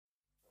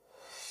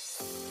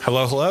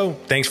Hello, hello.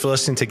 Thanks for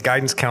listening to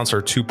Guidance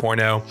Counselor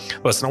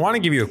 2.0. Listen, I want to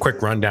give you a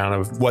quick rundown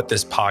of what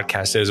this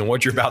podcast is and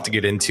what you're about to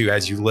get into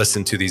as you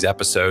listen to these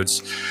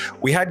episodes.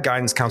 We had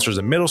guidance counselors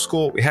in middle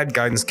school, we had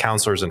guidance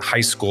counselors in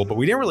high school, but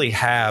we didn't really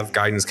have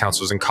guidance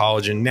counselors in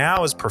college. And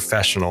now as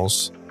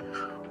professionals,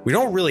 we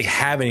don't really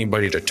have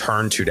anybody to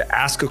turn to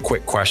ask a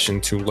quick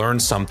question, to learn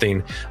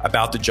something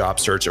about the job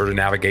search or to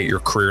navigate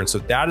your career. And so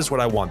that is what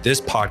I want this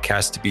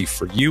podcast to be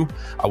for you.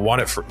 I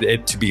want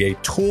it to be a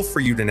tool for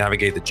you to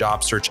navigate the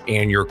job search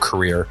and your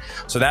career.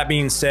 So that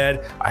being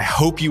said, I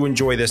hope you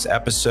enjoy this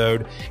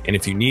episode. And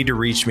if you need to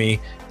reach me,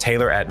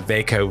 Taylor at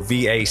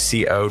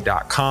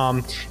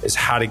vaco.com is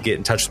how to get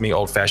in touch with me.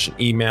 Old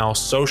fashioned email,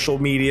 social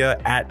media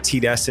at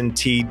TDesseyn,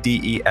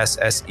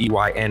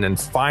 TDESSEYN. And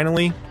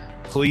finally,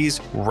 please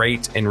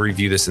rate and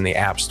review this in the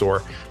App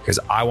Store because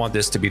I want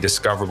this to be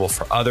discoverable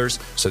for others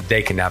so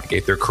they can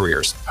navigate their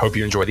careers. Hope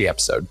you enjoy the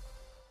episode.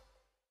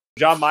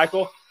 John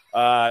Michael,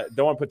 don't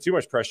want to put too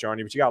much pressure on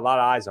you, but you got a lot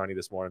of eyes on you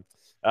this morning.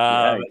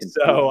 Man,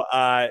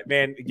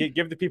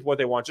 give the people what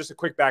they want. Just a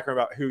quick background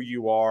about who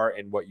you are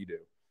and what you do.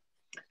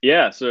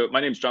 Yeah, so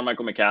my name is John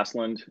Michael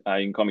McCasland.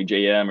 You can call me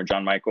JM or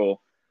John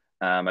Michael.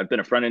 I've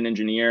been a front-end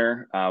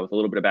engineer with a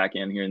little bit of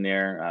back-end here and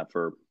there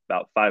for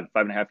about five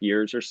and a half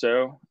years or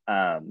so.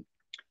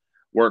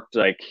 Worked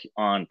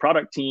on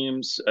product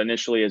teams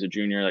initially as a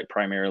junior,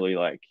 primarily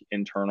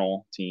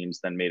internal teams,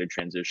 then made a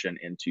transition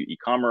into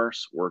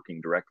e-commerce,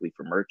 working directly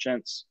for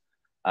merchants.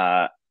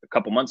 A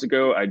couple months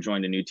ago, I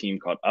joined a new team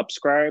called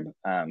Upscribe,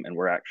 and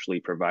we're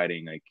actually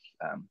providing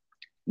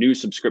new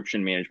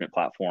subscription management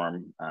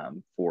platform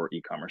for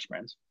e-commerce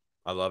brands.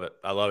 I love it.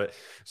 I love it.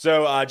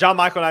 So John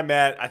Michael and I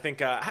met, I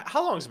think,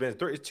 how long has it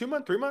been? 2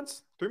 months, 3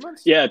 months? 3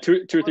 months? Yeah,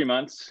 two or 3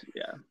 months.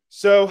 Yeah.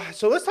 So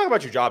let's talk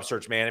about your job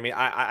search, man. I mean,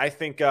 I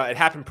think it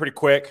happened pretty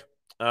quick.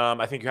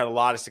 I think you had a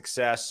lot of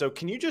success. So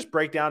can you just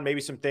break down maybe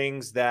some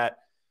things that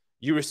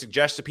you would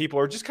suggest to people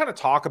or just kind of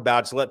talk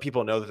about to let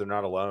people know that they're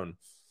not alone?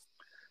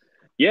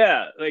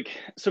 Yeah.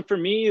 So for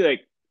me, I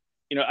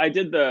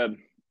did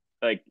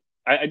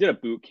I did a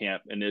boot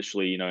camp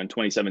initially, in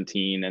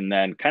 2017, and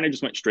then kind of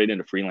just went straight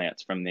into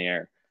freelance from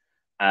there.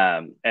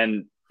 I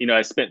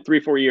spent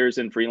 3-4 years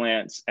in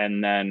freelance,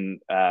 and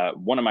then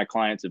one of my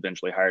clients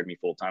eventually hired me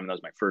full time. And that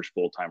was my first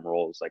full time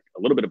role. It was a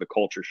little bit of a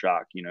culture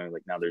shock,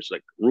 now there's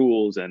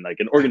rules and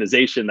an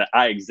organization that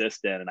I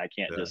exist in, and I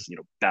can't just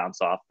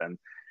bounce off and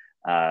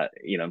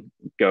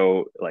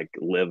go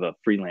live a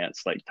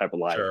freelance type of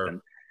life. Sure.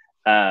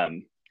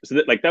 And so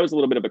that was a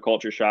little bit of a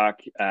culture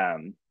shock.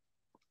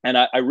 And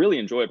I really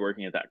enjoyed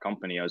working at that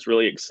company. I was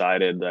really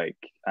excited,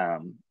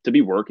 to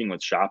be working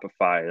with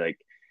Shopify,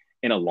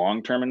 in a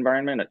long-term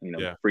environment.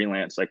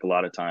 Freelance, a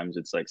lot of times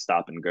it's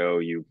stop and go.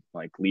 You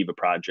leave a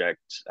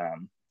project,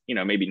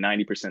 maybe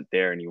 90%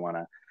 there, and you want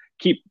to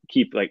keep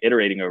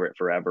iterating over it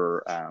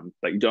forever.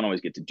 But you don't always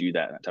get to do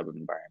that in that type of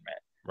environment.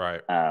 Right.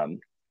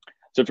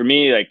 So for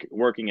me,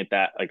 working at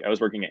that, I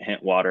was working at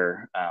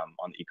Hintwater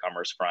on the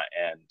e-commerce front,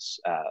 and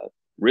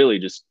really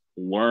just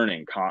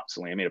learning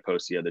constantly. I made a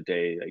post the other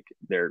day,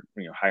 they're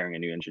hiring a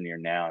new engineer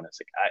now, and it's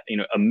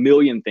a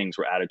million things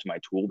were added to my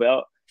tool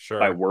belt. Sure.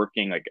 By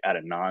working at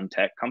a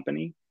non-tech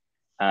company.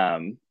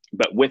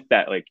 But with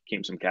that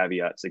came some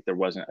caveats. There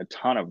wasn't a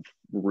ton of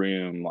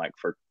room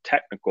for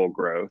technical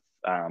growth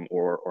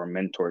or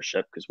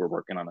mentorship because we're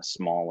working on a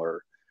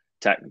smaller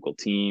technical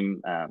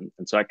team. And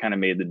so I kind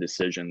of made the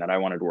decision that I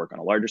wanted to work on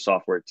a larger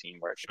software team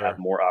where I could have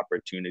more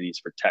opportunities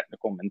for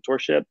technical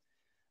mentorship.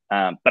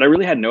 But I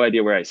really had no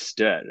idea where I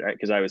stood, right?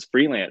 Because I was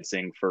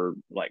freelancing for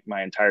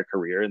my entire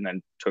career and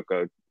then took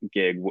a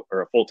gig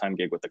or a full-time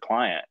gig with the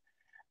client.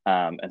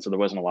 And so there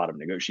wasn't a lot of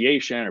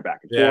negotiation or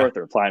back and forth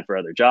or applying for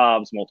other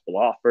jobs, multiple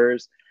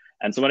offers.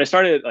 And so when I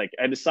started, I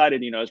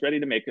decided, I was ready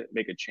to make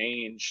a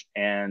change,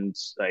 and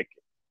it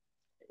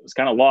was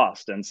kind of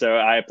lost. And so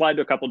I applied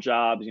to a couple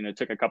jobs,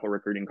 took a couple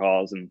recruiting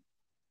calls, and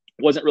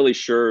wasn't really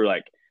sure,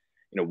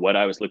 what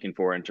I was looking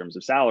for in terms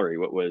of salary,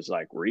 what was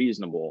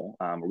reasonable,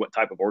 or what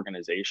type of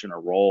organization or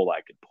role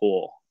I could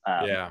pull.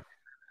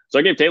 So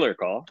I gave Taylor a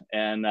call,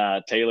 and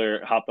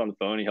Taylor hopped on the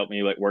phone. He helped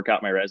me work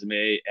out my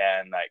resume,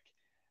 and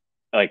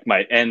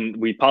and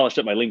we polished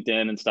up my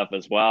LinkedIn and stuff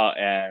as well.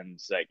 And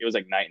it was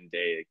night and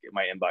day.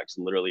 My inbox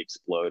literally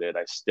exploded.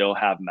 I still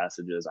have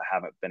messages I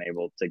haven't been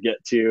able to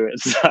get to.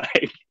 It's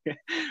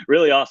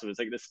really awesome. It's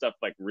this stuff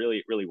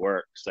really, really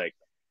works.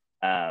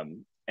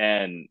 In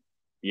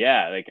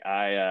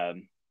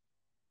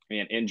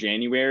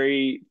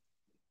January,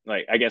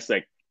 I guess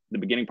the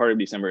beginning part of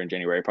December and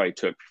January, I probably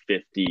took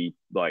 50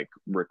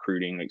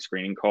 recruiting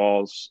screening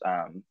calls.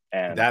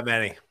 And that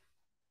many.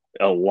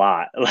 A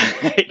lot.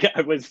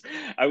 I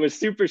was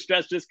super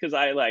stressed just because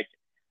I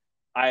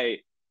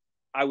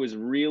was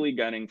really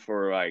gunning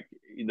for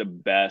the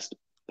best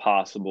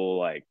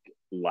possible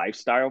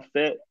lifestyle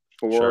fit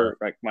for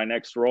my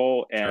next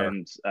role.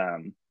 And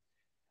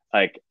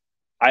I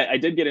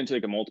did get into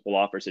a multiple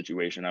offer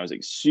situation. I was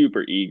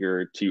super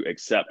eager to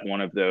accept one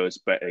of those,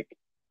 but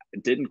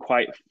didn't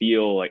quite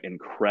feel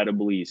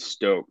incredibly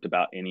stoked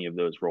about any of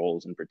those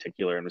roles in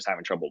particular, and was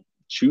having trouble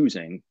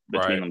choosing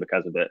between them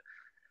because of it.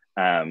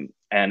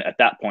 And at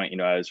that point,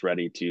 I was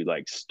ready to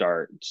like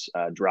start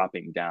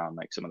dropping down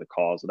like some of the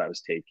calls that I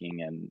was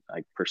taking and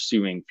like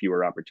pursuing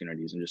fewer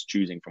opportunities and just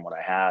choosing from what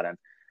I had. And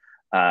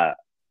uh,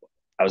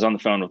 I was on the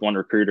phone with one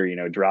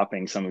recruiter,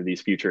 dropping some of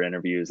these future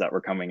interviews that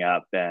were coming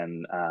up,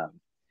 and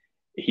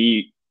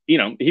he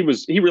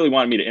he really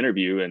wanted me to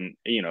interview and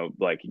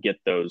like get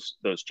those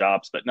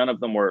jobs, but none of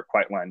them were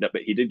quite lined up.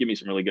 But he did give me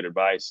some really good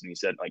advice, and he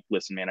said, like,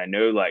 listen, man, I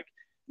know like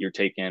you're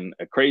taking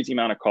a crazy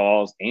amount of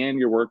calls and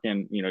you're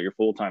working your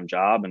full-time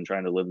job and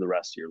trying to live the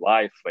rest of your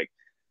life, like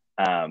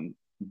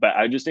but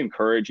I just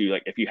encourage you,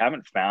 like, if you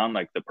haven't found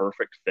like the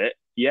perfect fit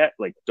yet,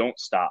 like, don't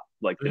stop.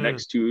 Like the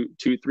next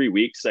 2-3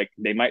 weeks, like,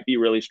 they might be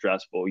really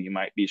stressful, you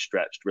might be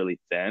stretched really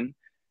thin,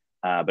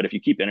 but if you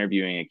keep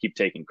interviewing and keep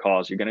taking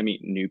calls, you're going to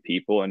meet new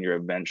people and you're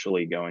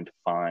eventually going to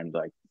find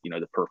like,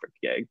 the perfect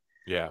gig.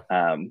 Yeah.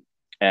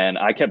 And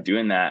I kept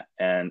doing that.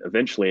 And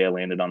eventually I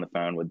landed on the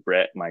phone with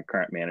Britt, my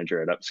current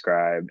manager at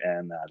Upscribe,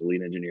 and the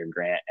lead engineer,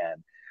 Grant.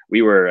 And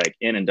we were like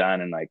in and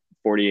done in like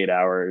 48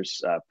 hours,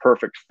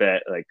 perfect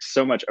fit, like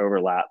so much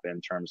overlap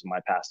in terms of my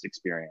past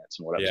experience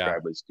and what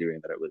Upscribe was doing,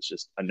 that it was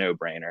just a no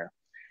brainer.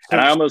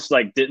 And I almost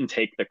like didn't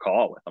take the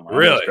call with them. I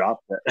almost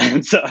dropped it.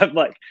 And so I'm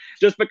like,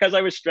 just because I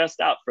was stressed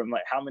out from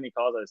like how many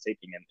calls I was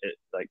taking, and it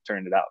like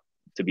turned it out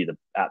to be the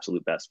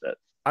absolute best fit.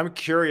 I'm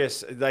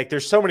curious, like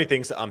there's so many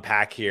things to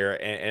unpack here,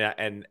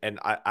 and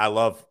I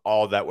love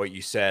all that what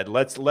you said.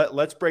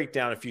 Let's break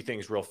down a few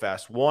things real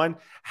fast. One,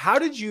 how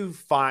did you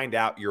find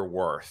out your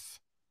worth?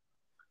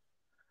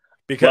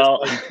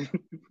 Because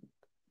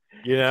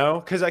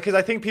because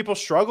I think people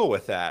struggle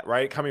with that,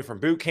 right? Coming from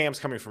boot camps,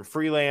 coming from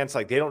freelance,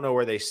 like they don't know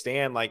where they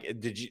stand.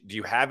 Like, do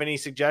you have any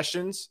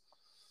suggestions?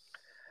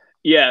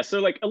 Yeah, so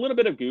like a little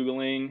bit of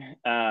Googling,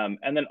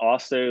 and then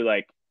also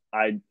like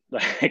I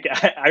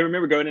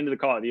remember going into the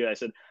call with you. I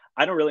said,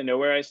 I don't really know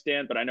where I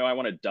stand, but I know I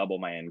want to double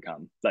my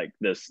income like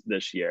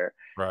this year.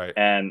 Right.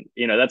 And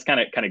that's kind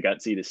of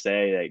gutsy to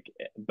say, like,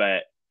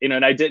 but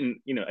and I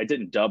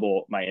didn't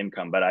double my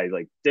income, but I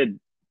like did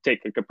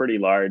take like a pretty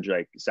large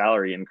like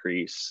salary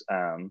increase.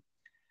 And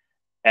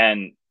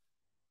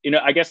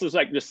I guess it was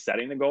like just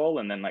setting the goal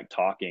and then like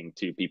talking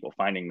to people,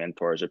 finding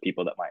mentors or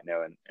people that might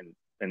know. And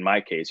in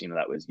my case,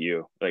 that was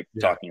you, like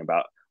talking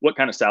about what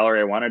kind of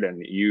salary I wanted,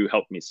 and you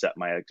helped me set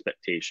my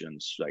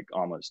expectations like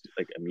almost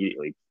like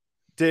immediately.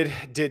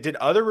 Did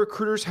other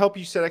recruiters help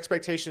you set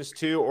expectations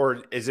too,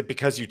 or is it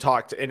because you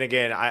talked? And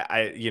again,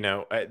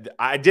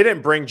 I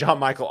didn't bring John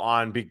Michael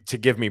on to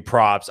give me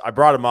props. I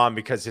brought him on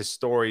because his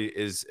story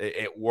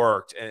it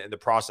worked and the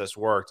process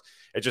worked.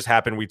 It just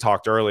happened we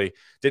talked early.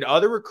 Did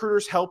other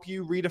recruiters help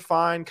you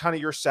redefine kind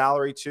of your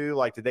salary too?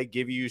 Like, did they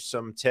give you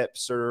some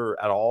tips or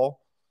at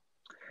all?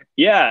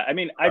 Yeah, I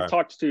mean, I've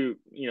talked to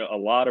a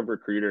lot of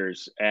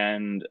recruiters,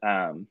 and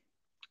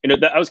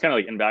that was kind of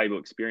like invaluable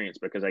experience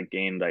because I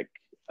gained like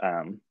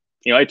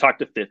I talked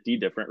to 50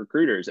 different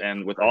recruiters,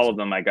 and with all of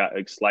them, I got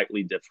like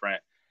slightly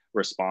different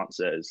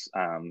responses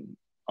on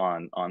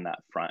that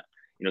front.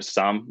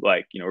 Some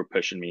like were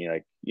pushing me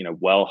like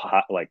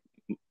like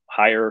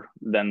higher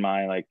than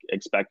my like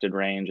expected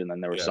range, and then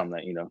there were some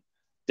that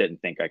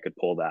didn't think I could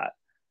pull that.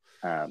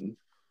 But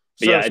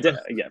I did.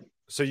 Yeah.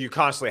 So you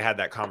constantly had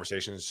that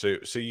conversation.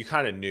 So you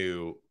kind of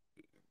knew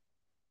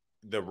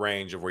the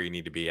range of where you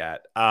need to be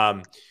at.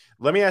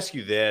 Let me ask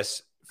you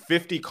this: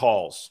 50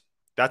 calls.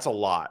 That's a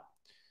lot.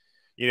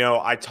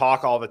 I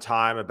talk all the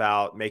time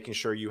about making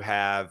sure you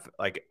have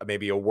like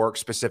maybe a work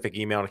specific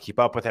email to keep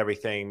up with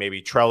everything,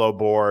 maybe Trello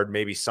board,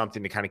 maybe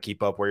something to kind of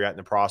keep up where you're at in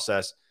the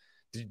process.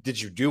 Did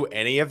you do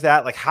any of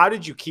that? Like, how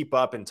did you keep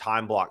up and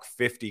time block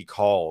 50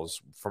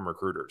 calls from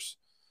recruiters?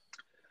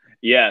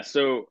 Yeah.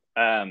 So,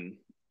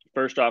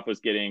 first off was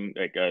getting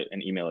like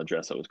an email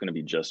address that was going to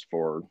be just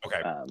for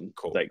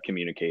cool. Like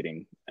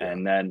communicating. Yeah.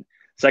 And then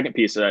second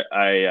piece,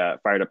 I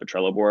fired up a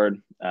Trello board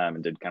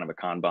and did kind of a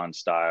Kanban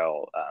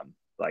style,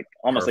 like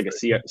almost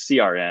Perfect. Like a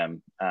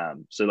CRM.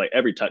 So like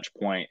every touch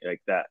point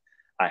like that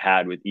I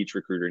had with each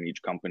recruiter in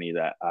each company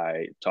that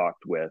I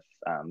talked with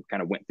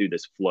kind of went through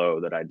this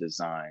flow that I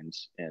designed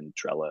in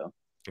Trello.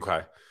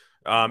 Okay.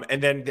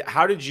 And then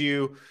how did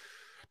you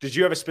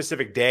have a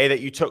specific day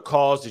that you took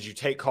calls? Did you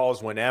take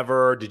calls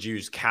whenever? Did you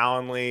use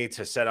Calendly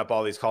to set up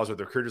all these calls with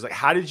recruiters? Like,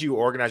 how did you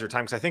organize your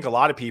time? Because I think a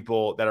lot of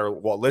people that are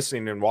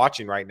listening and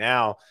watching right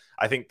now,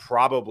 I think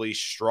probably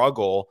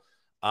struggle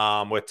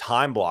with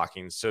time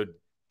blocking. So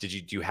do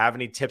you have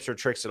any tips or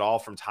tricks at all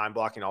from time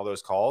blocking all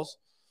those calls?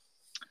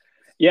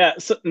 Yeah,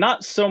 so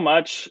not so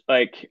much.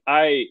 Like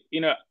I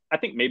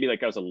think maybe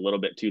like I was a little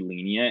bit too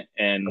lenient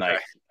and like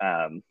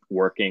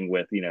working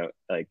with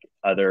like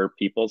other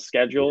people's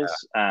schedules,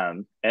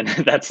 and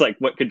that's like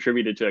what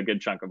contributed to a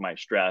good chunk of my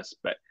stress.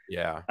 But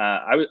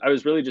I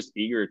was really just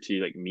eager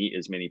to like meet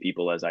as many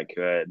people as I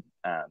could,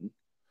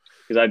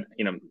 because I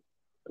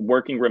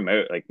working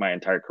remote like my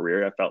entire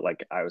career, I felt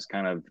like I was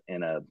kind of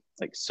in a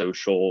like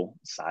social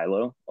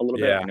silo a little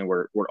bit.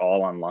 We're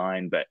all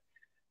online, but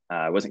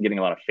I wasn't getting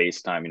a lot of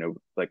FaceTime,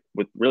 like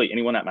with really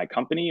anyone at my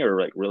company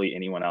or like really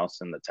anyone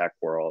else in the tech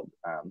world.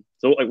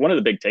 So like one of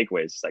the big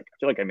takeaways is like, I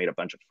feel like I made a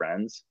bunch of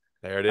friends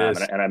There it is.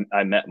 And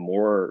I met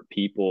more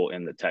people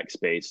in the tech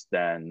space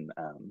than,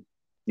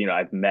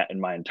 I've met in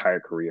my entire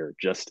career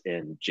just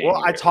in January.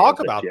 Well, I talk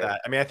about that.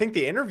 I mean, I think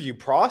the interview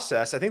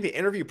process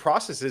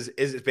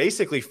is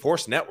basically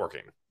forced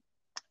networking.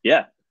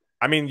 Yeah.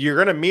 I mean, you're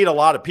going to meet a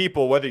lot of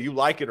people, whether you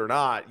like it or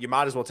not. You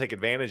might as well take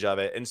advantage of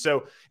it. And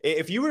so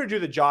if you were to do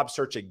the job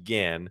search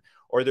again,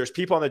 or there's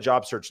people on the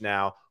job search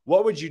now,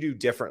 what would you do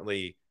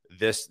differently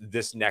this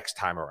next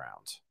time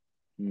around?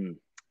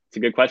 It's a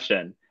good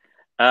question.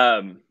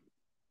 Like,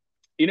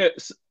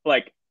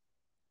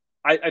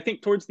 I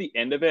think towards the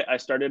end of it, I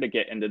started to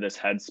get into this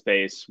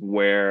headspace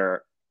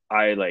where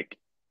I like,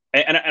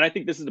 and I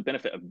think this is the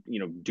benefit of,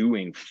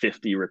 doing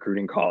 50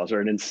 recruiting calls,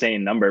 or an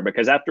insane number,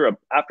 because after a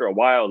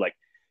while, like,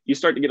 you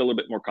start to get a little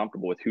bit more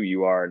comfortable with who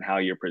you are and how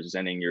you're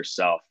presenting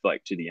yourself,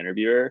 like, to the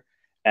interviewer.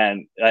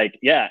 And like,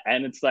 yeah.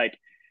 And it's like,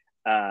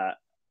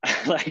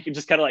 like,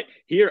 just kind of like,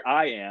 here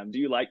I am. Do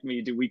you like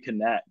me? Do we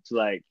connect?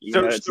 Like,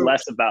 it's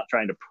less about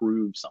trying to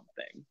prove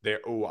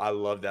something. Oh, I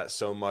love that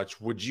so much.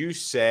 Would you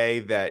say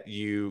that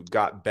you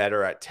got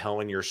better at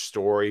telling your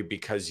story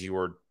because you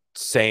were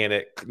saying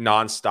it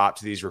nonstop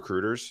to these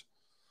recruiters?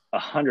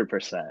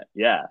 100%.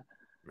 Yeah.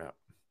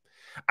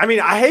 I mean,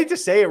 I hate to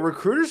say it,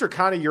 recruiters are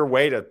kind of your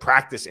way to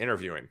practice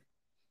interviewing.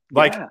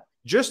 Like,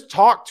 just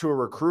talk to a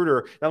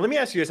recruiter. Now, let me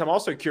ask you this. I'm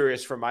also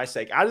curious for my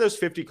sake. Out of those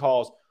 50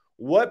 calls,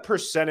 what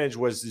percentage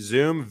was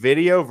Zoom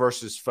video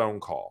versus phone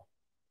call?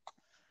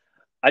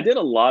 I did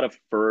a lot of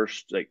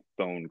first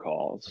phone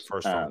calls.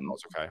 First phone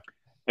calls, okay.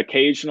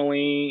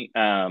 Occasionally,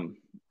 I'd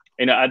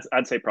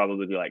say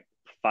probably like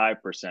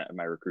 5% of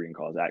my recruiting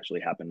calls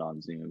actually happened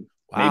on Zoom.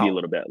 Wow. Maybe a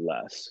little bit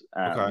less.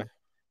 Okay. A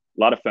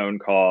lot of phone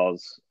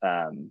calls.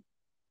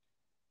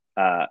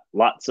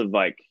 Lots of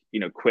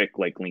quick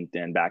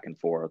LinkedIn back and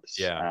forths.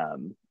 Yeah.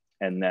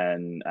 And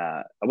then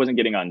I wasn't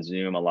getting on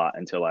Zoom a lot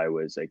until I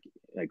was like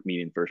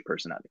meeting the first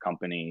person at the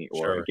company,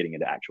 or getting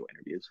into actual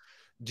interviews.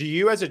 Do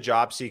you, as a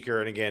job seeker,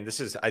 and again,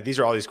 these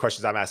are all these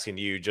questions I'm asking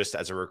you just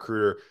as a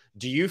recruiter,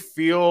 do you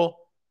feel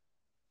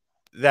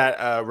that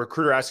a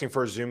recruiter asking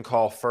for a Zoom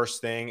call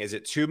first thing, is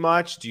it too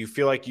much? Do you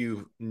feel like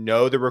you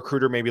know the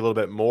recruiter maybe a little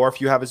bit more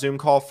if you have a Zoom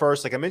call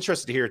first? Like, I'm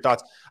interested to hear your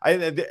thoughts.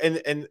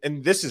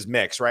 And this is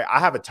mixed, right? I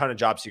have a ton of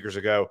job seekers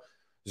that go,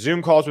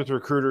 Zoom calls with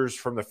recruiters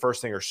from the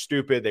first thing are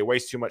stupid. They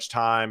waste too much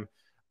time.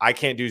 I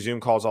can't do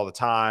Zoom calls all the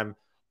time.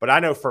 But I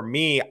know for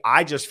me,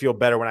 I just feel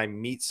better when I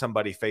meet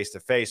somebody face to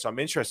face. So I'm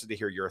interested to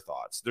hear your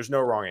thoughts. There's no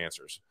wrong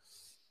answers.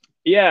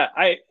 Yeah,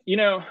 I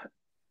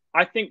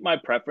think my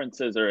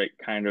preferences are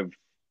kind of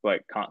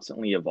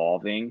constantly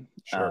evolving.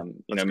 Sure.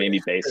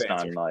 Maybe based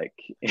on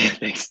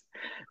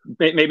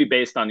maybe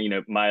based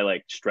on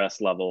my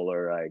stress level,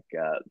 or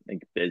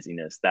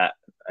busyness that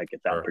at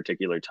that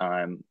particular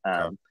time.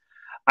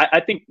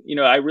 I think,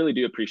 I really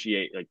do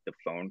appreciate the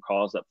phone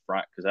calls up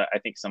front, because I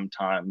think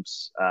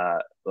sometimes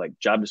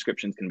job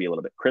descriptions can be a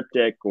little bit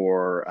cryptic,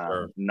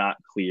 or not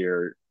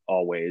clear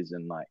always,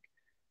 and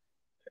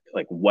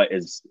what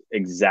is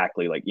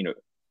exactly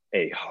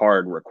a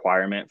hard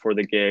requirement for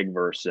the gig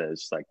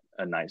versus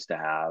a nice to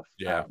have.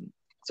 Yeah.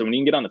 So when you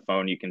can get on the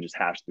phone, you can just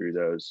hash through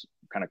those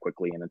kind of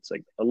quickly, and it's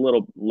a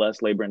little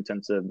less labor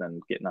intensive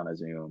than getting on a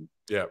Zoom.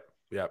 Yep.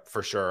 Yeah,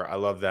 for sure. I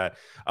love that.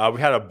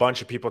 We had a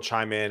bunch of people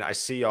chime in. I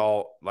see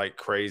y'all like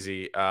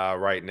crazy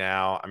right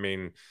now. I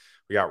mean,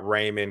 we got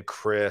Raymond,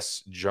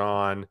 Chris,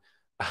 John.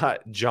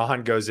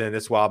 John goes in.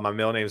 It's wild. My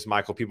middle name is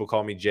Michael. People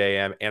call me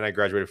JM, and I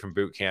graduated from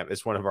boot camp.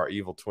 It's one of our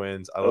evil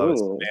twins. I love it.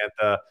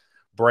 Samantha.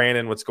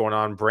 Brandon, what's going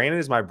on? Brandon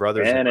is my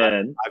brother.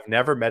 I've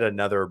never met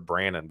another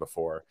Brandon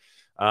before.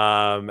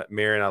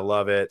 Marion, I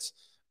love it.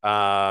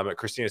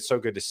 Christina, it's so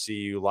good to see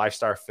you.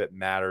 Lifestyle fit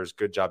matters.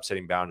 Good job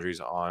setting boundaries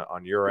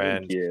on your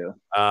end. Thank you.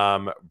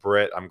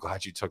 Britt, I'm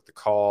glad you took the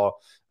call.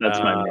 That's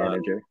my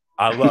manager.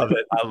 I love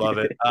it. I love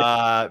it.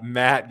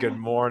 Matt, good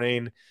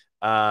morning.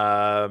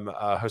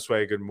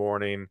 Josue, good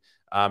morning.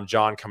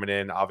 John coming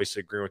in, obviously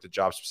agreeing with the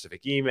job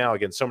specific email.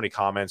 Again, so many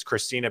comments.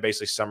 Christina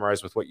basically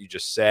summarized with what you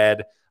just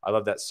said. I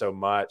love that so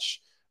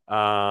much.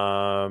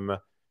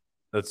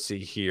 Let's see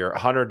here.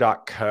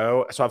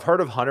 Hunter.co. So I've heard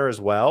of Hunter as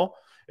well.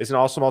 It's an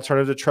awesome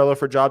alternative to Trello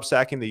for job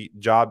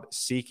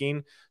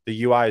seeking.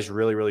 The UI is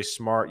really, really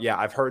smart. Yeah,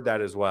 I've heard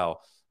that as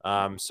well.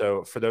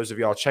 So for those of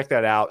y'all, check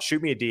that out.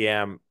 Shoot me a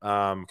DM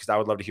because I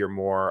would love to hear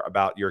more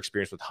about your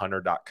experience with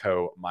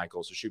Hunter.co,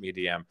 Michael. So shoot me a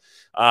DM.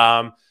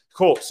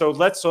 Cool. So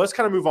let's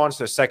kind of move on to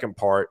the second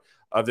part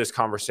of this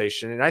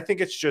conversation. And I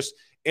think it's just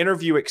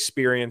interview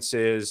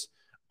experiences,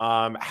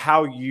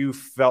 how you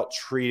felt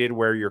treated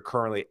where you're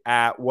currently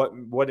at,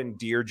 what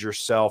endeared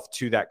yourself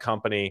to that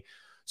company.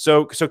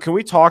 So can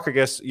we talk, I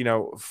guess,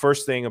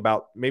 first thing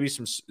about maybe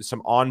some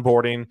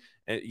onboarding,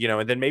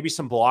 and then maybe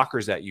some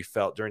blockers that you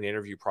felt during the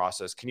interview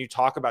process. Can you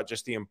talk about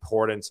just the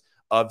importance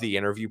of the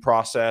interview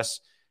process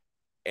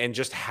and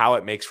just how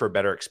it makes for a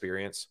better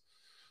experience?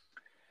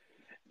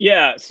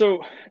 Yeah.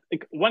 So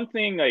one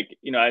thing,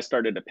 I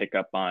started to pick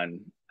up on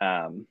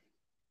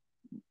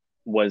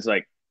was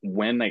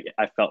when I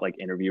felt like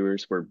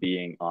interviewers were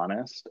being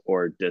honest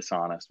or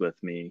dishonest with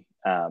me,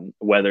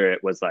 whether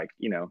it was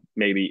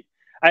maybe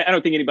I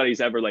don't think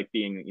anybody's ever like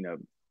being,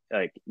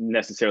 like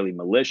necessarily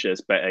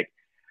malicious, but like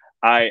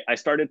I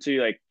started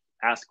to like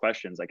ask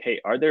questions like, hey,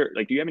 are there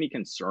like, do you have any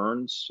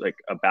concerns like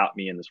about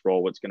me in this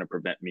role? What's going to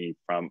prevent me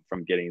from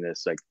getting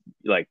this?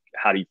 Like,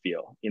 how do you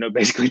feel?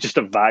 Basically just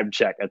a vibe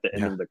check at the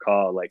end of the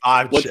call. Like,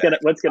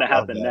 what's gonna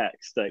happen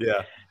next? Like,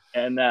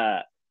 and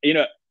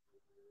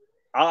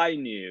I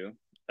knew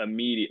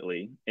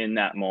immediately in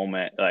that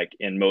moment, like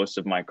in most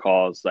of my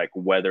calls, like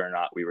whether or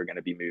not we were going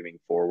to be moving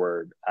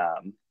forward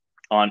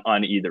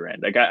on either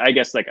end. Like, I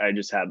guess like I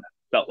just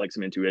felt like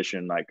some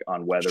intuition, like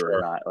on whether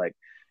or not like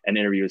an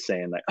interview was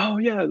saying like, oh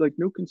yeah, like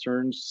no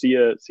concerns, see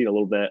you a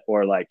little bit,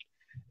 or like,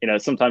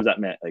 sometimes that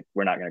meant like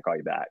we're not going to call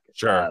you back.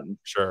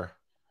 Sure.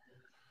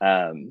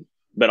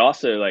 But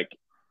also like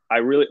I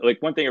really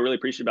like one thing I really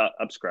appreciate about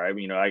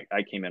Upscribe.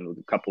 I came in with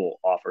a couple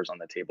offers on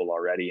the table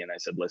already, and I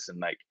said, listen,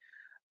 like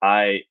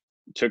I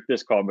took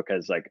this call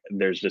because like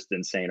there's just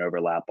insane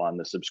overlap on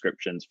the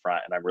subscriptions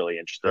front, and I'm really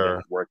interested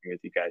in working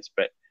with you guys.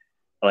 But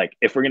like,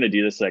 if we're gonna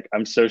do this, like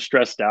I'm so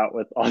stressed out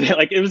with all that.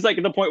 Like it was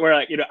like the point where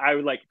like I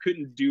like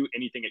couldn't do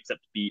anything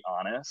except be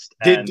honest.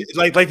 Did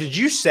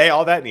you say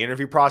all that in the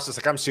interview process?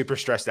 Like, I'm super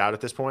stressed out at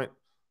this point.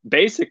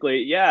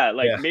 Basically, yeah.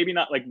 Like maybe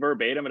not like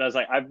verbatim, but I was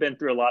like, I've been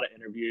through a lot of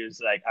interviews.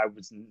 Like I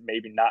was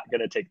maybe not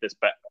gonna take this,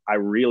 but I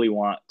really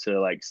want to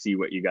like see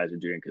what you guys are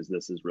doing because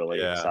this is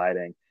really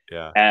exciting.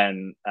 Yeah.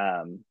 And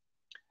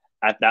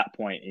at that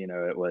point,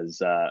 it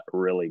was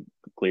really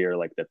clear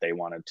like that they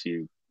wanted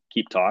to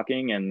keep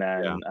talking, and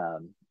then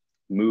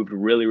moved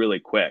really, really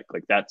quick.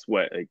 Like that's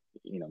what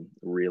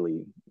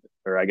really,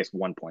 or I guess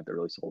one point that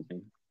really sold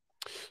me.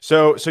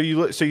 So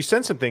you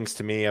sent some things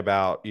to me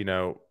about,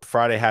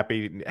 Friday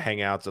happy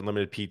hangouts,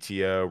 unlimited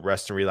PTO,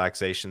 rest and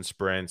relaxation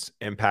sprints,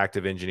 impact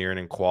of engineering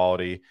and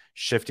quality,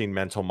 shifting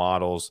mental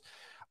models.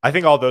 I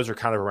think all those are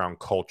kind of around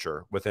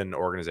culture within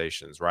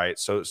organizations, right?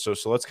 So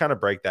let's kind of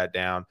break that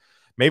down.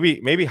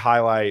 Maybe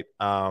highlight.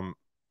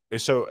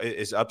 So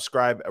is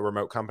Upscribe a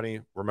remote company,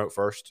 remote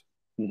first?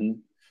 Mm-hmm.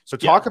 So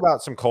talk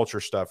about some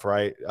culture stuff,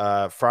 right?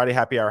 Friday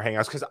happy hour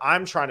hangouts, because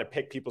I'm trying to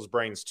pick people's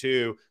brains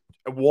too.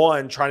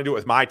 One, trying to do it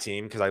with my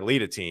team because I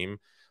lead a team,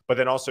 but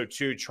then also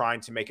two,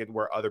 trying to make it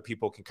where other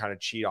people can kind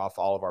of cheat off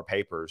all of our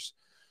papers.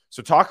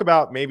 So talk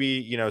about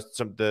maybe,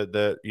 some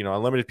the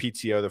unlimited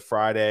PTO, the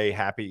Friday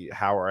happy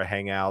hour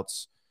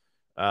hangouts.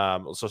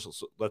 So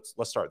let's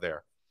start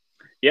there.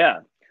 Yeah.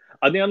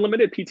 On the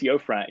unlimited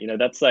PTO front,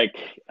 that's like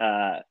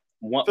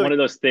one of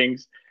those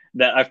things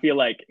that I feel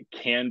like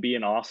can be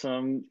an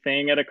awesome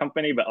thing at a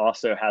company, but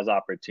also has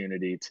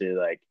opportunity to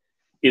like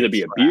either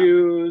be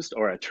abused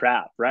or a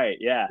trap. Right.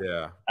 Yeah.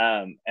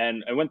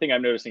 And one thing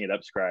I'm noticing at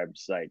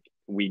Upscribes, like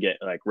we get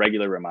like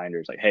regular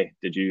reminders like, hey,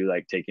 did you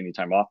like take any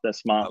time off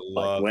this month?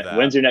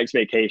 When's your next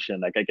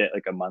vacation? Like I get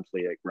like a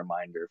monthly like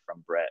reminder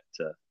from Brett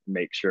to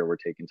make sure we're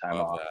taking time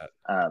off.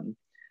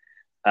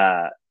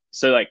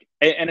 So like,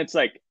 and it's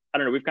like, I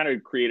don't know, we've kind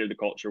of created a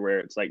culture where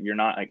it's like you're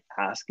not like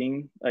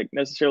asking like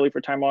necessarily for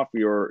time off.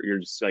 You're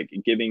just like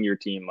giving your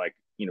team like,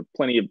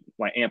 plenty of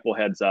like ample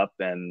heads up.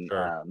 And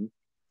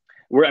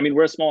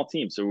we're a small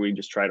team, so we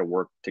just try to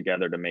work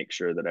together to make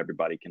sure that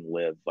everybody can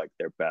live like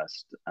their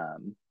best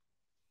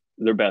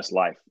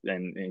life.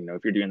 And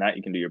if you're doing that,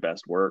 you can do your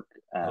best work.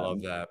 I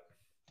love that.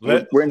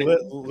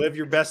 Live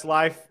your best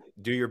life,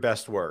 do your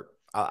best work.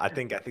 I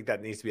think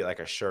that needs to be like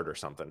a shirt or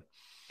something.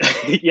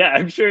 Yeah,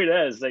 I'm sure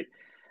it is. Like,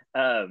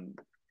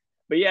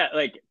 but yeah,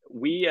 like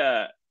we,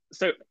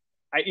 so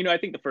I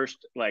think the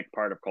first like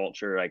part of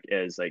culture like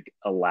is like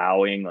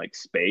allowing like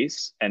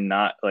space and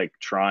not like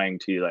trying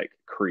to like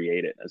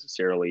create it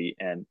necessarily.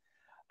 And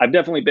I've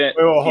definitely been.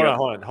 Wait, hold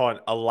on.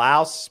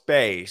 Allow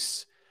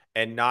space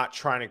and not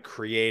trying to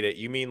create it.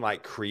 You mean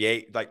like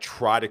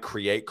try to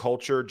create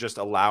culture, just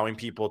allowing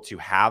people to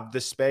have the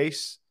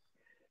space?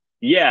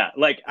 Yeah,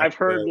 like I've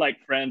heard like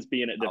friends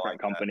being at different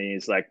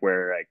companies, like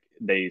where like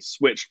they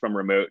switched from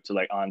remote to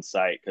like on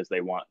site because they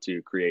want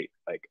to create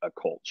like a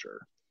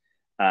culture.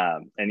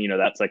 And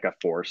that's like a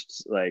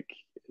forced like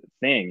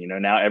thing.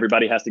 Now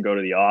everybody has to go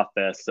to the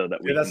office so that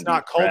that's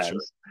not culture.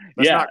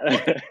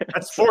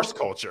 That's forced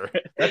culture.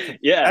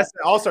 That's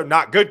also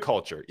not good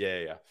culture.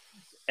 Yeah.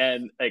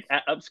 And like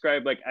at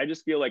Upscribe, like I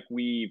just feel like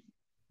we've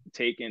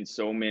taken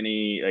so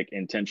many like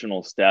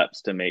intentional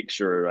steps to make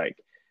sure like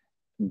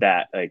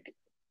that like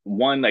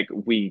one, like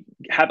we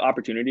have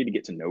opportunity to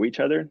get to know each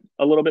other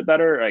a little bit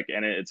better, like,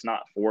 and it's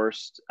not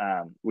forced.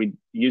 We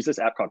use this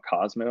app called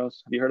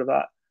Cosmos. Have you heard of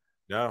that?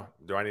 No.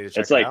 Do I need to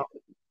check it out?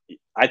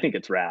 I think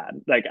it's rad.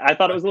 Like I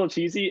thought it was a little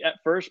cheesy at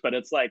first, but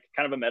it's like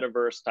kind of a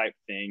metaverse type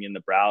thing in the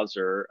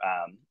browser.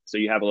 So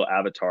you have a little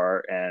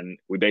avatar, and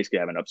we basically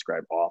have an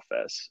Upscribe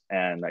office.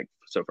 And like,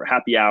 so for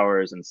happy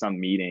hours and some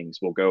meetings,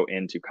 we'll go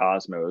into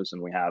Cosmos,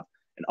 and we have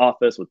an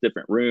office with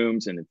different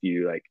rooms. And if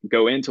you like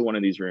go into one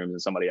of these rooms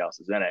and somebody else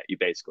is in it, you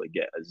basically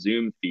get a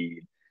Zoom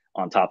feed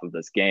on top of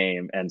this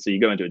game. And so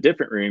you go into a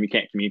different room, you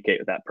can't communicate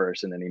with that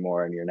person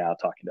anymore, and you're now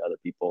talking to other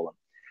people.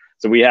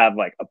 So we have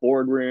like a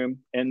boardroom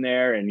in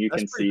there, and you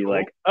can see cool.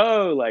 Like,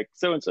 oh, like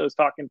so-and-so is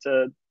talking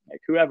to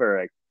like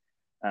whoever. Like,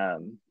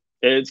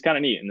 It's kind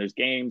of neat, and there's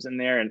games in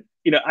there, and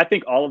I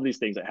think all of these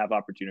things that have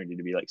opportunity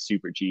to be like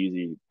super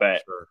cheesy,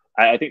 but Sure.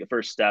 I think the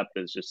first step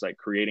is just like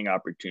creating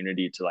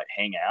opportunity to like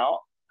hang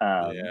out,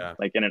 Yeah.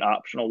 like in an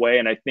optional way.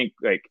 And I think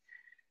like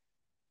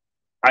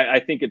I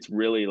think it's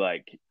really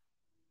like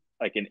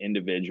an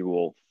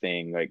individual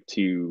thing, like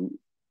to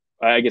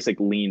I guess like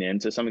lean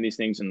into some of these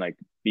things and like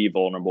be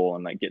vulnerable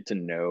and like get to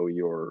know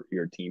your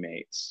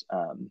teammates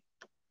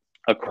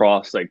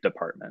across like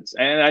departments.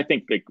 And I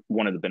think like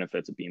one of the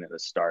benefits of being at a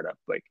startup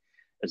like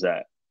is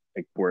that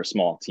like we're a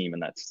small team,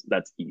 and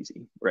that's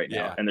easy right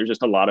now. Yeah. And there's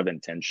just a lot of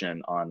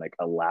intention on like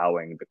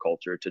allowing the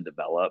culture to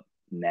develop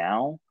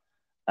now,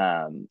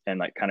 and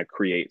like kind of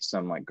create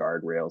some like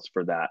guardrails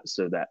for that,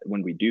 so that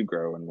when we do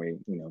grow and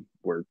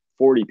we're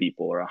 40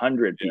 people or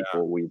 100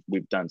 people,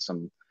 we've done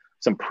some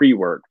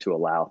pre-work to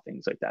allow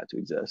things like that to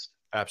exist.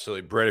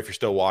 Absolutely. Brett, if you're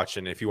still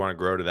watching, if you want to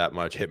grow to that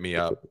much, hit me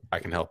up. I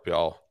can help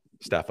y'all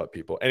staff up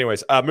people.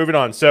 Anyways, moving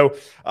on. So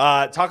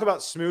talk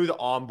about smooth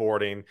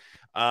onboarding.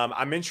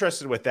 I'm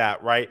interested with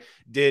that, right?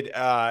 Did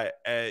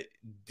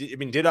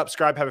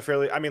Upscribe have a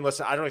fairly, I mean,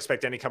 listen, I don't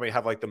expect any company to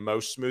have like the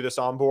most smoothest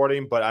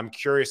onboarding, but I'm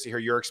curious to hear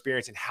your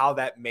experience and how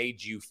that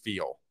made you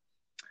feel.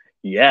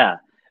 Yeah,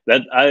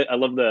 that I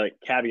love the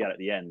caveat at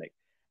the end. Like,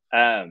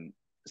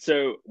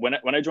 so when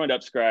I joined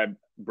Upscribe,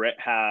 Brett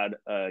had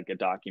like a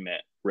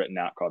document written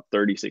out called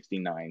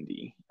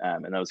 30/60/90,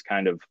 and that was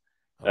kind of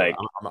like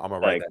I'm gonna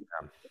write that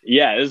down.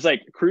 Yeah, it was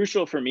like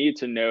crucial for me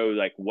to know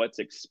like what's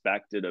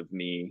expected of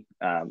me,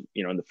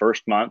 in the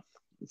first month,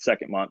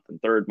 second month,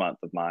 and third month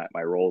of my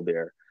role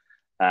there,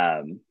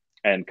 and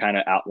kind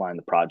of outline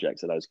the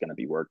projects that I was going to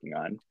be working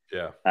on.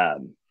 Yeah.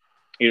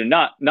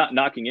 Not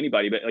knocking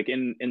anybody, but like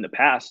in the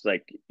past,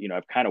 like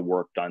I've kind of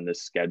worked on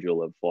this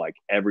schedule of like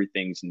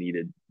everything's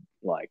needed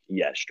like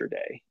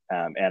yesterday,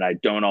 and I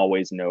don't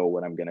always know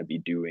what I'm going to be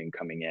doing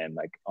coming in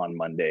like on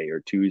Monday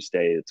or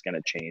Tuesday. It's going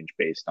to change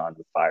based on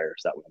the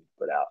fires that we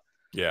put out.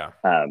 Yeah.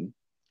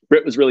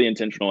 Britt was really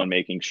intentional in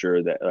making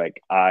sure that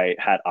like I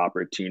had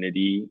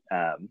opportunity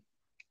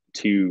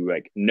to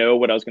like know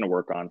what I was going to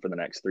work on for the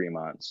next 3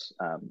 months,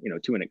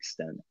 to an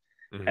extent.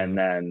 Mm-hmm. And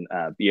then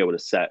be able to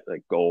set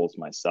like goals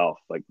myself,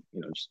 like,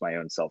 just my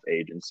own self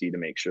agency to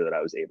make sure that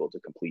I was able to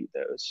complete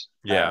those.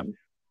 Yeah.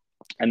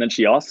 And then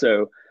she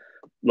also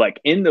like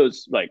in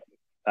those like,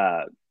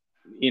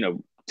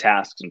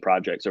 tasks and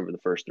projects over the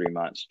first 3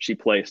 months, she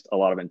placed a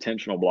lot of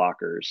intentional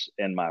blockers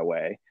in my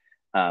way.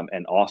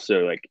 And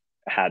also like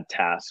had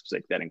tasks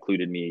like that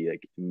included me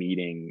like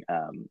meeting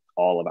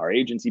all of our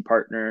agency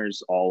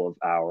partners, all of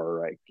our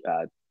like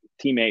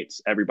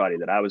teammates, everybody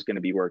that I was going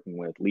to be working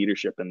with,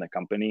 leadership in the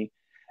company.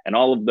 And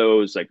all of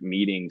those like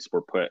meetings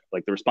were put,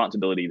 like the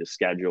responsibility to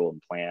schedule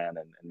and plan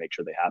and make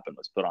sure they happen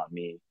was put on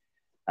me.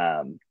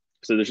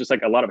 So there's just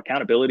like a lot of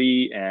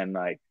accountability and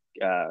like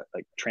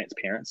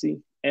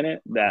transparency in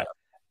it that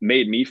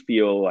made me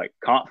feel like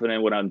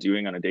confident what I'm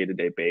doing on a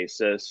day-to-day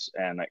basis,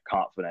 and like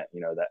confident,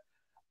 that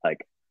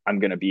like I'm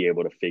gonna be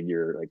able to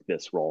figure like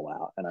this role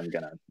out, and I'm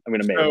gonna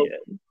make it.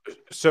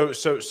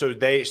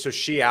 So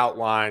she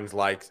outlined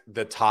like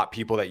the top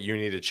people that you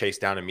need to chase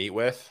down and meet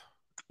with.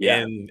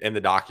 Yeah. In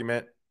the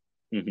document.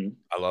 Mm-hmm.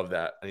 I love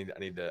that. I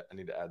need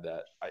to add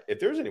that. If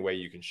there's any way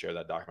you can share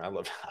that document,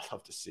 I'd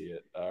love to see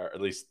it, or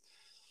at least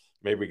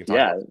maybe we can talk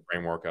about the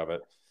framework of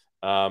it.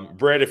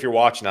 Britt, if you're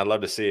watching, I'd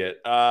love to see it.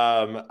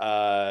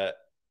 I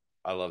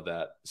love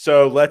that.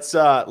 So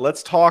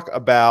let's talk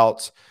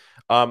about.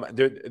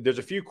 There's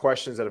a few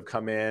questions that have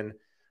come in.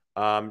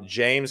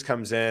 James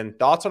comes in.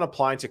 Thoughts on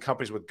applying to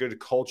companies with good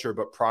culture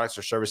but products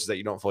or services that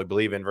you don't fully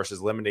believe in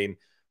versus limiting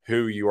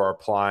who you are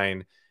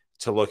applying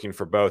to looking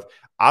for both.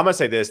 I'm gonna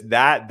say this,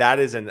 that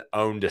is an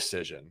own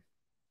decision.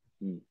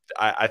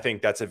 I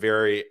think that's a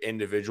very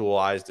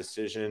individualized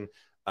decision.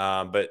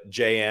 But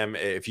JM,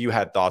 if you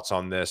had thoughts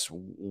on this,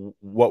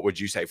 what would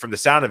you say? From the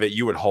sound of it,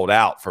 you would hold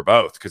out for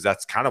both because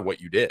that's kind of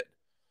what you did.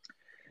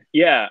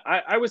 Yeah,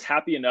 I was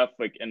happy enough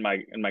like in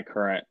my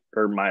current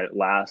or my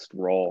last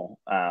role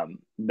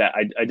that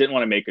I didn't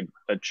want to make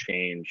a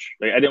change.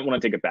 Like I didn't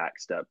want to take a back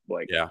step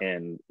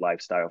in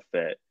lifestyle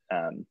fit.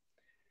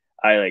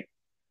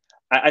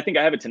 I think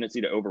I have a tendency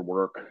to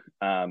overwork,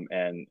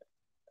 and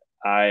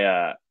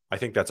I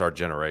think that's our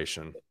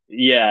generation.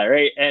 Yeah,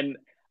 right. And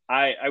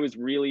I was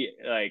really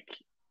like,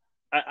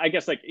 I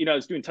guess like, I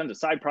was doing tons of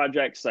side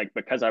projects, like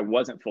because I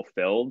wasn't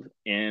fulfilled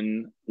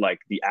in like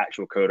the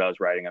actual code I was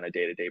writing on a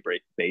day-to-day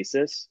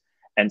basis.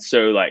 And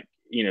so like,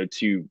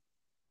 to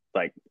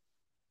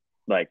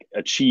like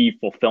achieve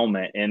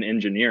fulfillment in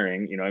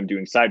engineering, I'm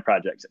doing side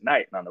projects at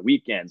night and on the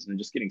weekends and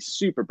just getting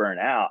super burnt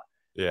out.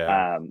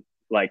 Yeah.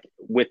 Like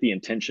with the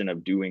intention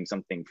of doing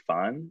something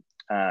fun.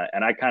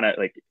 And I kind of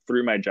like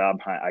through my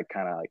job hunt, I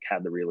kind of like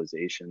had the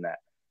realization that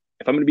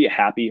if I'm going to be a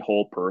happy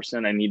whole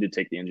person, I need to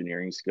take the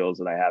engineering skills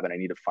that I have and I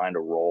need to find a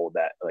role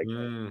that like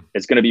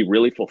it's going to be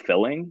really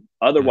fulfilling.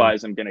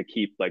 Otherwise, I'm going to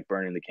keep like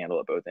burning the candle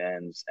at both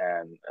ends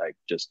and like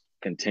just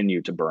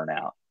continue to burn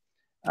out.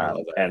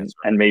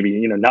 And maybe,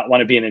 you know, not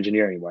want to be an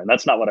engineer anymore. And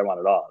that's not what I want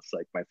at all. It's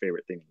like my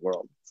favorite thing in the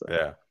world. So.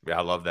 Yeah,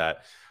 I love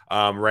that.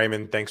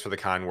 Raymond, thanks for the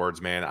kind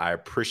words, man. I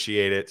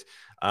appreciate it.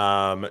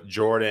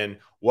 Jordan,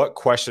 what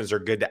questions are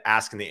good to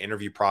ask in the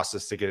interview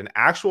process to get an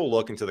actual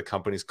look into the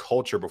company's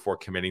culture before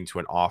committing to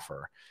an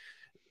offer?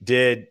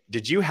 Did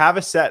you have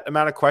a set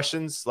amount of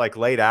questions like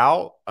laid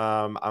out?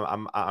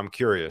 I'm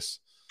curious.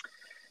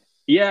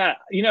 Yeah,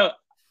 you know,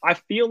 I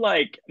feel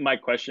like my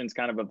questions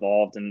kind of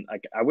evolved, and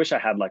like I wish I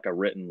had like a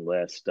written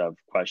list of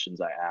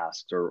questions I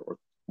asked or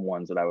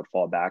ones that I would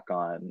fall back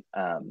on.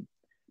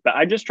 But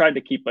I just tried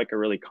to keep like a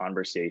really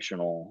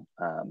conversational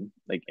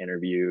like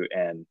interview,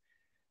 and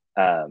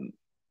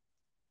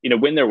you know,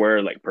 when there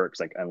were like perks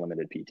like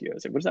unlimited PTO,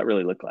 it's like, what does that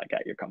really look like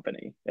at your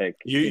company? Like,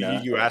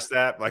 you asked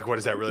that, like, what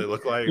does that really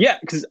look like? Yeah,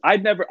 because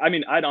I'd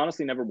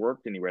honestly never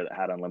worked anywhere that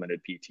had unlimited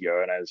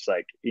PTO, and I was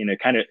like, you know,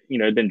 kind of, you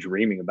know, I'd been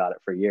dreaming about it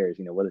for years.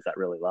 You know, what is that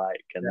really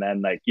like? And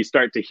then like you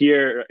started to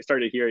hear,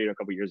 you know, a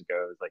couple of years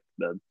ago, it was like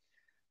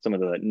some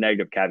of the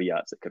negative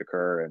caveats that could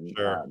occur,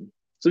 and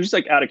so just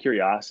like out of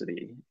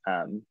curiosity,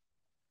 and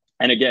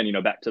again, you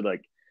know, back to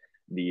like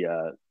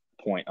the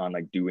point on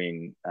like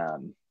doing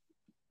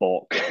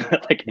bulk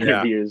like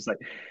interviews, like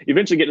you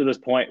eventually get to this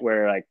point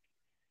where like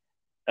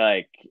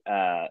I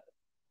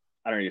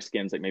don't know, your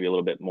skin's like maybe a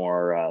little bit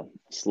more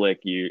slick.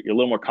 You're a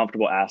little more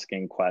comfortable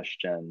asking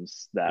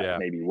questions that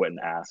maybe you wouldn't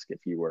ask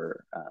if you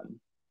were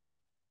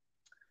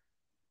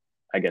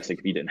I guess like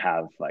if you didn't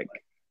have like,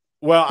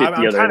 well,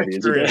 I'm kind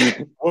of curious.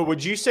 Well,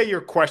 would you say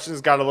your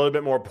questions got a little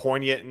bit more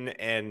poignant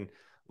and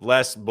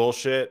less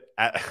bullshit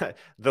at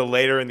the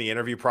later in the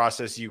interview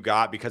process you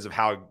got because of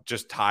how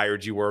just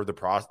tired you were of the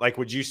process? Like,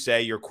 would you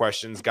say your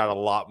questions got a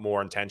lot more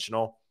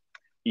intentional?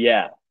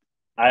 Yeah,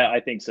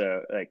 I think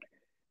so. Like,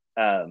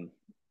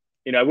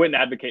 you know, I wouldn't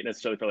advocate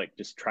necessarily for like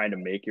just trying to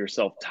make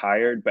yourself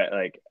tired, but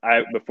like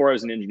before I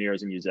was an engineer, I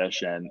was a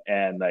musician,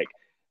 and like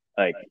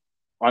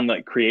on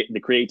like the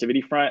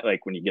creativity front,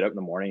 like when you get up in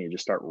the morning, you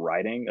just start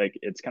writing, like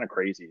it's kind of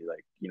crazy,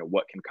 like, you know,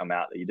 what can come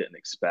out that you didn't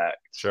expect.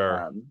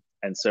 Sure.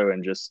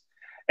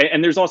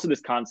 And there's also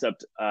this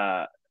concept, you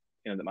know,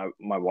 that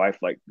my wife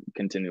like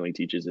continually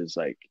teaches is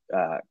like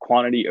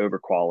quantity over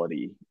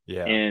quality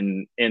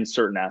in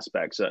certain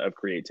aspects of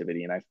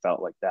creativity. And I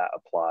felt like that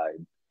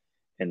applied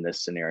in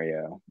this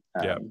scenario.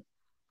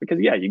 Because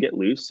you get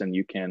loose and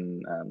you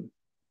can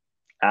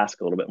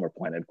ask a little bit more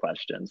pointed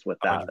questions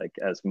without like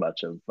as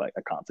much of like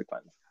a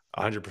consequence.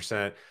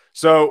 100%.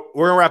 So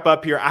we're gonna wrap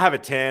up here. I have a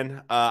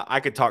 10. I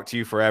could talk to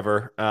you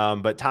forever,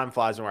 but time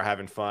flies when we're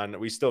having fun.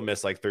 We still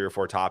miss like 3 or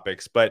 4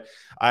 topics, but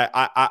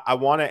I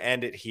want to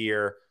end it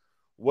here.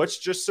 What's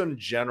just some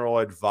general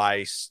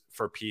advice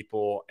for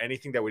people?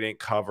 Anything that we didn't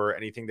cover?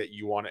 Anything that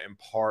you want to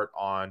impart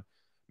on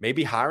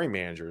maybe hiring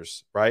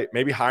managers, right?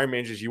 Maybe hiring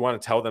managers, you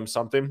want to tell them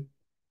something,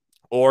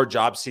 or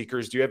job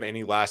seekers. Do you have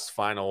any last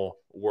final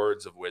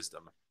words of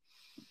wisdom?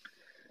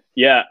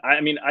 Yeah,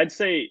 I mean, I'd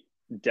say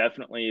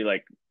definitely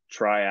like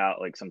try out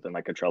like something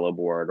like a Trello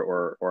board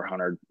or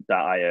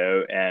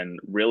Hunter.io, and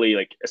really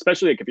like,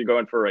 especially like if you're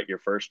going for like your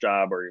first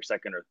job or your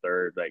second or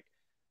third, like,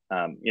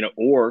 you know,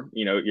 or,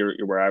 you know, you're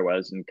where I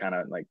was and kind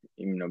of like,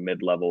 you know,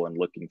 mid-level and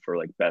looking for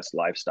like best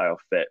lifestyle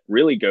fit,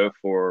 really go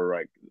for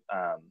like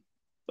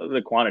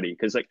the quantity.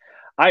 Cause like,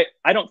 I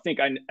don't think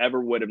I ever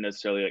would have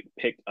necessarily like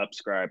picked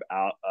Upscribe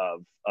out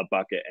of a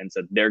bucket and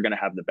said they're going to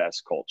have the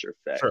best culture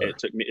fit. Sure.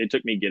 It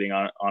took me getting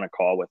on a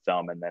call with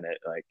them, and then it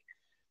like,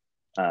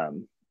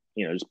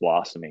 you know, just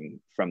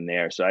blossoming from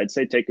there. So I'd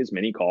say take as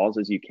many calls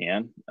as you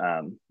can,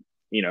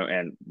 you know,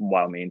 and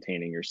while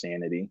maintaining your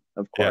sanity,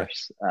 of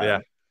course.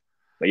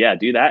 But yeah,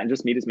 do that and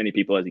just meet as many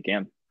people as you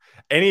can.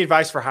 Any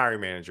advice for hiring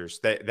managers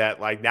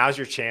that like now's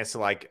your chance to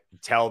like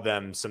tell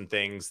them some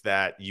things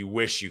that you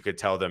wish you could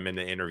tell them in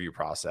the interview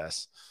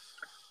process?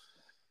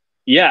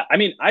 Yeah, I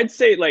mean, I'd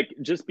say like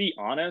just be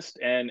honest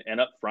and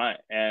upfront,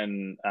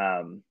 and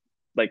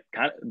like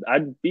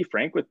I'd be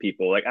frank with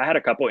people. Like I had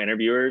a couple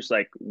interviewers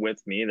like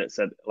with me that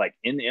said like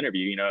in the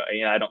interview, you know,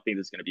 I don't think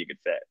this is going to be a good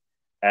fit,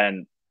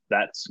 and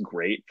that's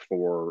great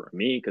for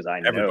me because I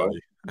know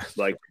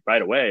like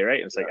right away, right?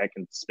 It's like I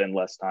can spend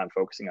less time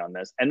focusing on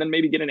this, and then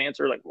maybe get an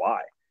answer like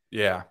why.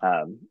 Yeah.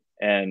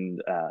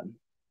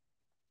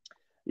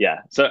 Yeah.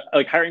 So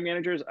like hiring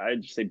managers,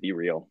 I'd just say be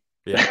real.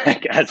 Yeah.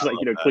 Like, as like,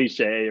 you know,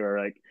 cliche or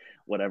like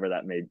whatever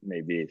that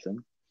may be. So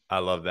I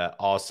love that.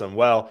 Awesome.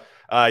 Well,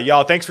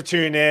 y'all, thanks for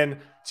tuning in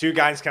to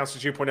Guidance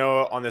Counselor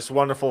 2.0 on this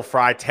wonderful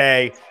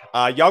Friday.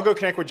 Y'all go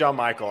connect with John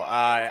Michael.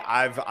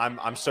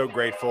 I'm so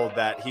grateful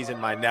that he's in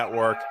my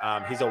network.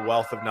 He's a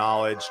wealth of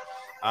knowledge.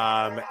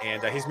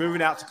 And he's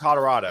moving out to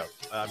Colorado.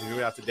 He's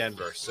moving out to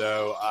Denver.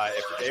 So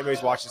if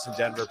anybody's watching this in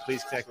Denver,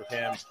 please connect with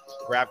him.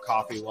 Grab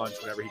coffee, lunch,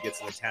 whenever he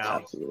gets into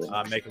town.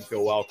 Make him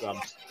feel welcome.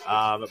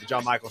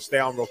 John Michael, stay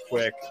on real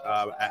quick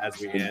as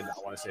we end.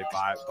 I want to say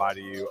bye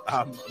to you.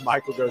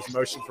 Michael goes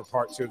motion for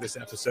part 2 of this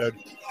episode.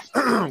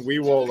 We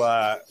will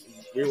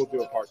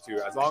do a part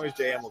 2. As long as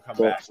JM will come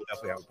back, we'll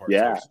definitely have a part 2.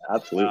 Yeah,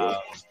 absolutely.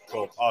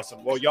 Cool.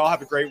 Awesome. Well, y'all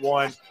have a great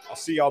one. I'll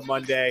see y'all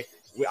Monday.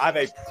 I have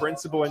a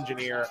principal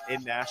engineer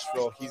in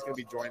Nashville. He's going to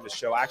be joining the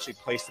show. I actually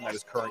placed him at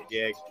his current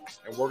gig,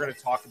 and we're going to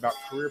talk about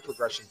career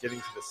progression, getting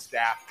to the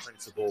staff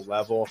principal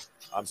level.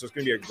 So it's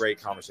going to be a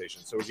great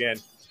conversation. So again,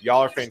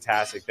 y'all are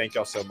fantastic. Thank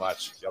y'all so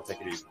much. Y'all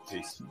take it easy.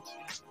 Peace.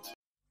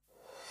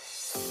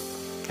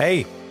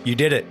 Hey, you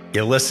did it.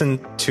 You listened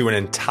to an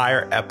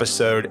entire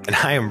episode, and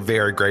I am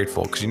very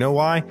grateful because you know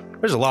why?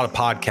 There's a lot of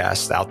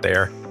podcasts out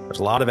there. There's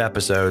a lot of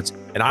episodes,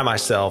 and I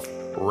myself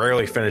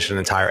rarely finish an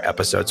entire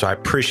episode. So I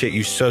appreciate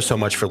you so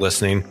much for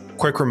listening.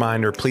 Quick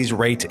reminder, please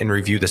rate and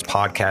review this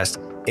podcast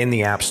in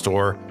the App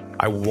Store.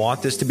 I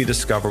want this to be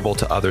discoverable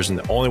to others. And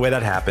the only way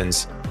that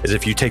happens is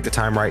if you take the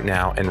time right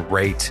now and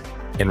rate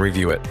and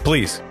review it.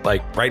 Please,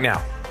 like right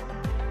now.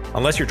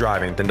 Unless you're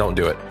driving, then don't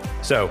do it.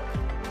 So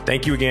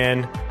thank you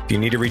again. If you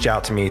need to reach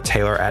out to me,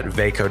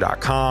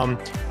 Taylor@vaco.com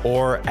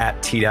or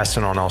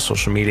 @TDestin on all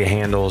social media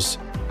handles.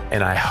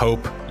 And I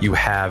hope you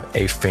have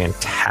a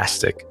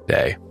fantastic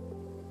day.